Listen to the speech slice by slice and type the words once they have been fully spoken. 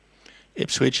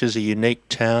Ipswich is a unique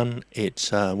town.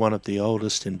 It's one of the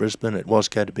oldest in Brisbane. It was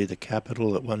going to be the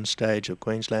capital at one stage of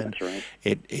Queensland. That's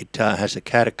right. It has a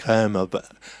catacomb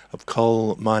of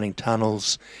coal mining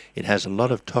tunnels. It has a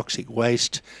lot of toxic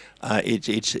waste.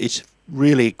 It's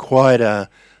really quite a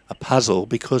puzzle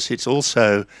because it's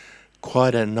also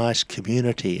quite a nice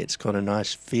community. It's got a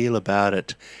nice feel about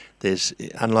it. There's,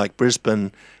 unlike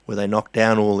Brisbane, where they knocked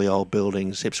down all the old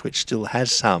buildings, Ipswich still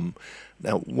has some.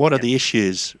 Now, what are Yep. the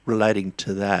issues relating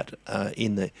to that?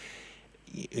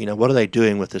 What are they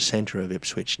doing with the centre of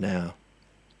Ipswich now?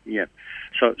 Yeah.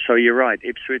 So you're right.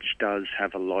 Ipswich does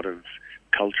have a lot of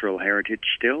cultural heritage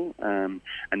still, and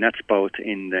that's both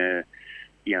in the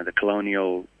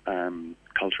colonial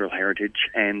cultural heritage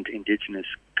and Indigenous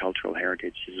cultural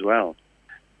heritage as well.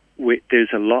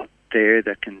 There's a lot there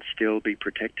that can still be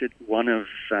protected. One of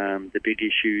the big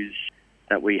issues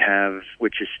that we have,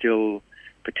 which is still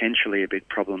potentially a big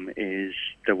problem, is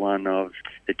the one of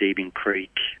the Deebing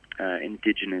Creek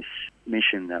Indigenous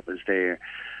mission that was there.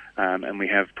 And we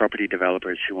have property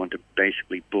developers who want to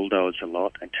basically bulldoze a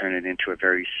lot and turn it into a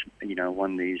very,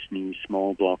 one of these new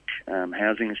small block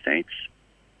housing estates.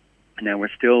 Now, we're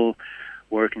still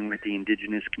working with the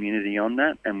Indigenous community on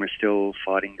that, and we're still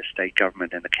fighting the state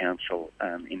government and the council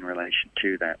in relation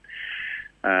to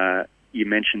that. You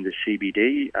mentioned the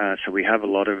CBD, so we have a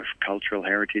lot of cultural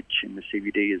heritage in the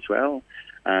CBD as well.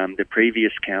 The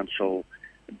previous council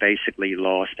basically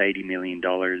lost $80 million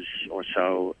or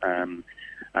so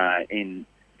in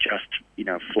just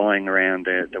flying around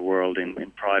the world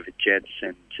in private jets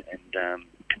and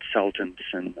consultants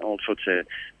and all sorts of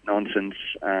nonsense.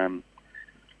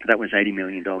 That was $80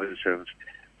 million of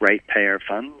ratepayer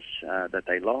funds that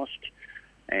they lost,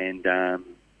 and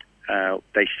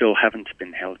they still haven't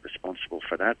been held responsible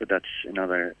for that, but that's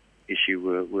another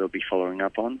issue we'll be following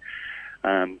up on.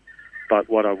 But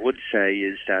what I would say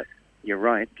is that you're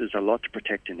right, there's a lot to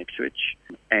protect in Ipswich,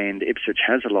 and Ipswich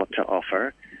has a lot to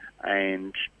offer,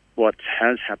 and what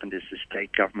has happened is the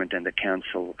state government and the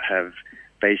council have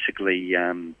basically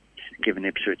given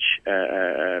Ipswich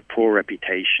a poor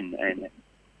reputation, and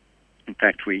in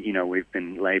fact, we've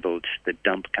been labelled the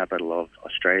dump capital of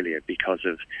Australia because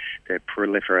of the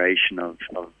proliferation of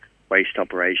waste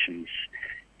operations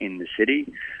in the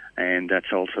city, and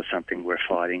that's also something we're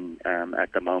fighting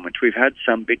at the moment. We've had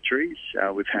some victories.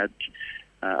 We've had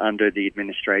under the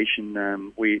administration,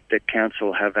 the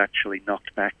council have actually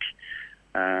knocked back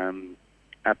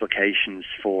applications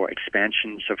for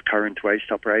expansions of current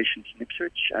waste operations in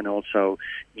Ipswich, and also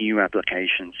new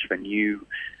applications for new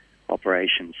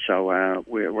operations. So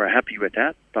we're happy with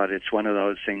that, but it's one of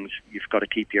those things you've got to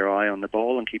keep your eye on the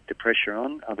ball and keep the pressure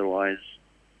on. Otherwise,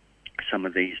 some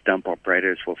of these dump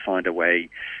operators will find a way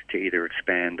to either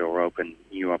expand or open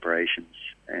new operations,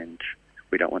 and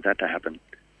we don't want that to happen.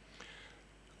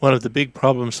 One of the big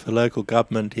problems for local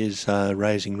government is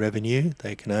raising revenue.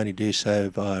 They can only do so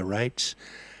via rates,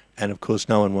 and of course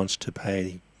no one wants to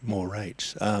pay more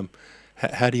rates.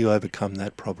 How do you overcome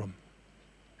that problem?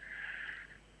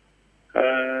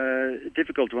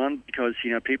 Difficult one, because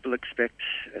people expect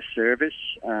a service,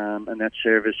 and that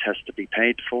service has to be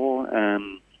paid for.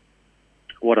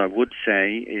 What I would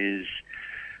say is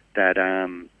that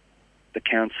the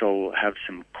council have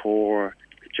some core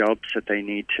jobs that they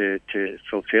need to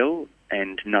fulfil,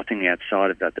 and nothing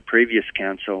outside of that. The previous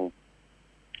council,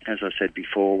 as I said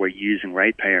before, were using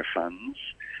ratepayer funds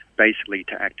basically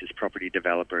to act as property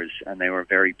developers, and they were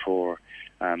very poor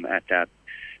at that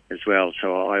as well.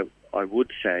 So I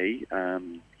would say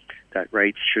that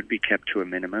rates should be kept to a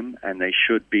minimum, and they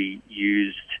should be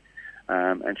used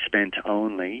and spent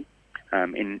only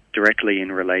directly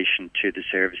in relation to the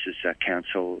services that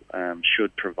council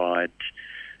should provide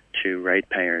to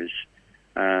ratepayers.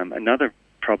 Another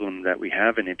problem that we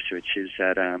have in Ipswich is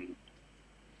that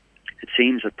it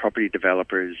seems that property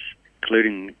developers,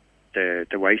 including the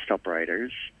waste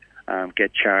operators,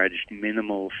 get charged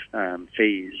minimal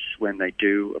fees when they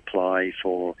do apply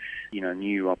for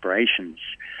new operations,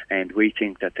 and we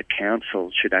think that the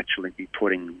council should actually be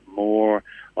putting more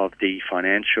of the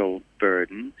financial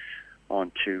burden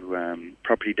onto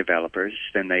property developers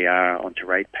than they are onto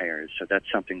ratepayers. So that's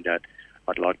something that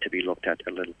I'd like to be looked at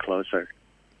a little closer.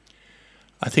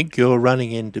 I think you're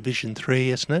running in Division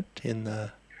 3, isn't it, in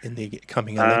the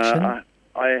coming election?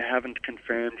 I haven't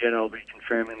confirmed yet. I'll be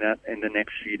confirming that in the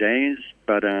next few days,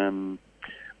 but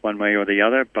one way or the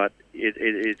other. But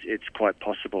it's quite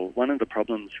possible. One of the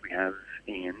problems we have,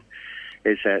 Ian,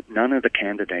 is that none of the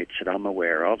candidates that I'm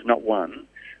aware of, not one,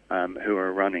 who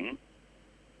are running,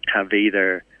 have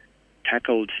either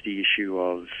tackled the issue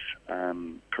of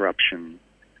corruption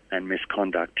and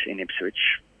misconduct in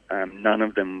Ipswich None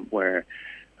of them were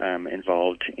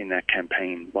involved in that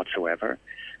campaign whatsoever,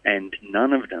 and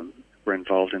none of them were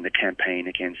involved in the campaign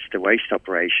against the waste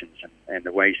operations and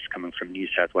the waste coming from New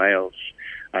South Wales.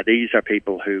 These are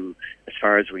people who, as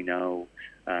far as we know,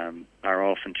 are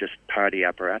often just party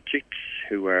apparatchiks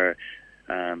who are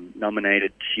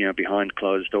nominated, behind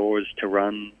closed doors to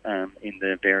run in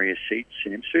the various seats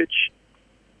in Ipswich.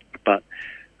 But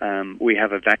we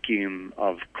have a vacuum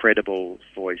of credible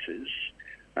voices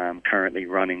currently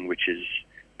running, which is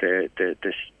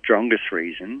the strongest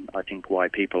reason, I think, why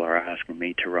people are asking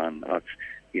me to run.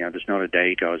 There's not a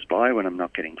day goes by when I'm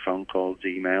not getting phone calls,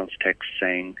 emails, texts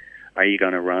saying, "Are you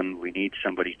going to run? We need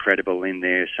somebody credible in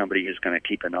there, somebody who's going to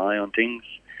keep an eye on things."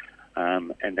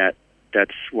 And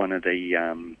that's one of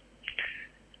the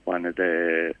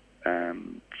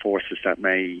forces that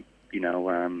may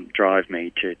drive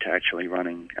me to actually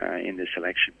running in this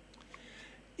election.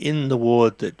 In the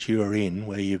ward that you're in,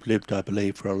 where you've lived, I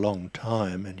believe, for a long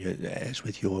time, and as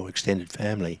with your extended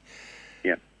family,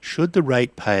 yeah, should the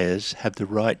ratepayers have the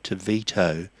right to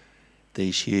veto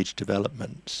these huge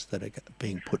developments that are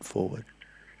being put forward?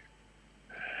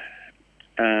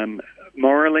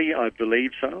 Morally, I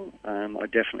believe so. I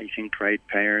definitely think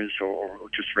ratepayers or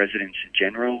just residents in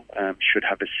general should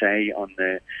have a say on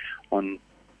the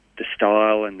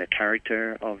style and the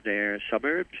character of their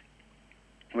suburb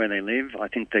where they live. I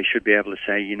think they should be able to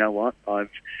say, you know what,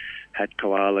 I've had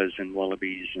koalas and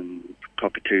wallabies and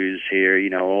cockatoos here,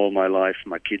 all my life.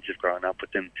 My kids have grown up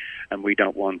with them, and we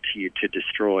don't want you to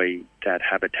destroy that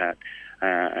habitat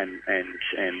and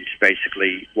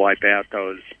basically wipe out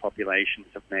those populations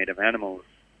of native animals.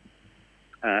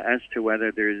 As to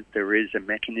whether there is a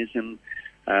mechanism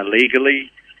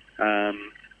legally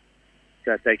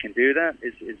that they can do that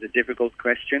is a difficult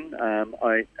question.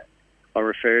 I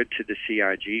referred to the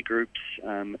CRG groups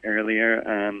earlier,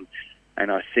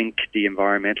 and I think the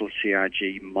environmental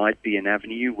CRG might be an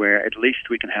avenue where at least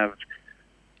we can have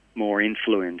more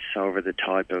influence over the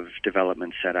type of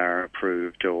developments that are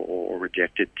approved or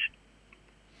rejected.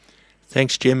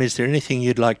 Thanks, Jim. Is there anything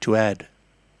you'd like to add?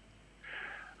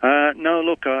 No,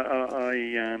 look,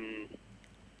 I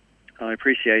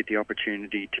appreciate the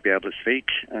opportunity to be able to speak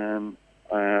on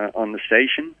the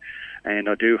station. And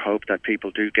I do hope that people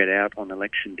do get out on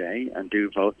election day and do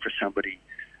vote for somebody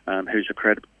who's a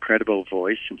credible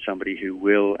voice and somebody who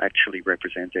will actually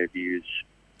represent their views.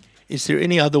 Is there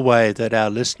any other way that our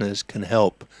listeners can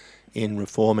help in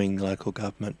reforming local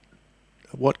government?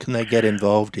 What can they get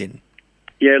involved in?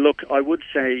 Yeah, look, I would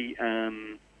say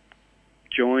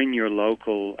join your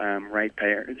local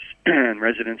ratepayers and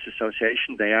residents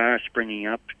association. They are springing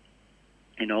up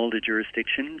in all the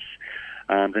jurisdictions.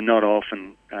 They're not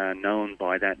often known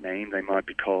by that name. They might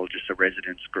be called just a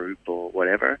residents group or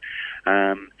whatever.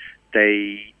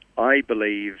 I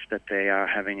believe that they are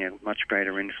having a much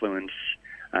greater influence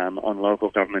on local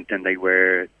government than they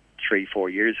were 3-4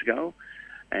 years ago.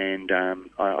 And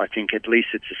I think at least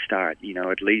it's a start.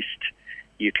 At least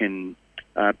you can,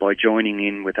 by joining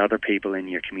in with other people in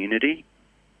your community,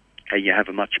 you have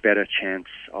a much better chance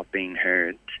of being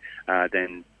heard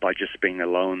than by just being a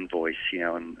lone voice,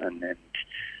 and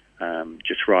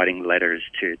just writing letters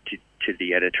to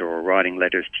the editor or writing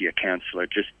letters to your councillor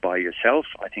just by yourself,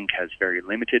 I think has very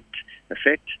limited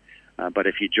effect. But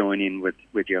if you join in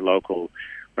with your local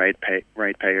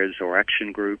ratepayers or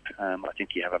action group, I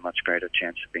think you have a much greater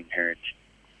chance of being heard.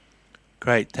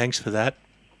 Great, thanks for that.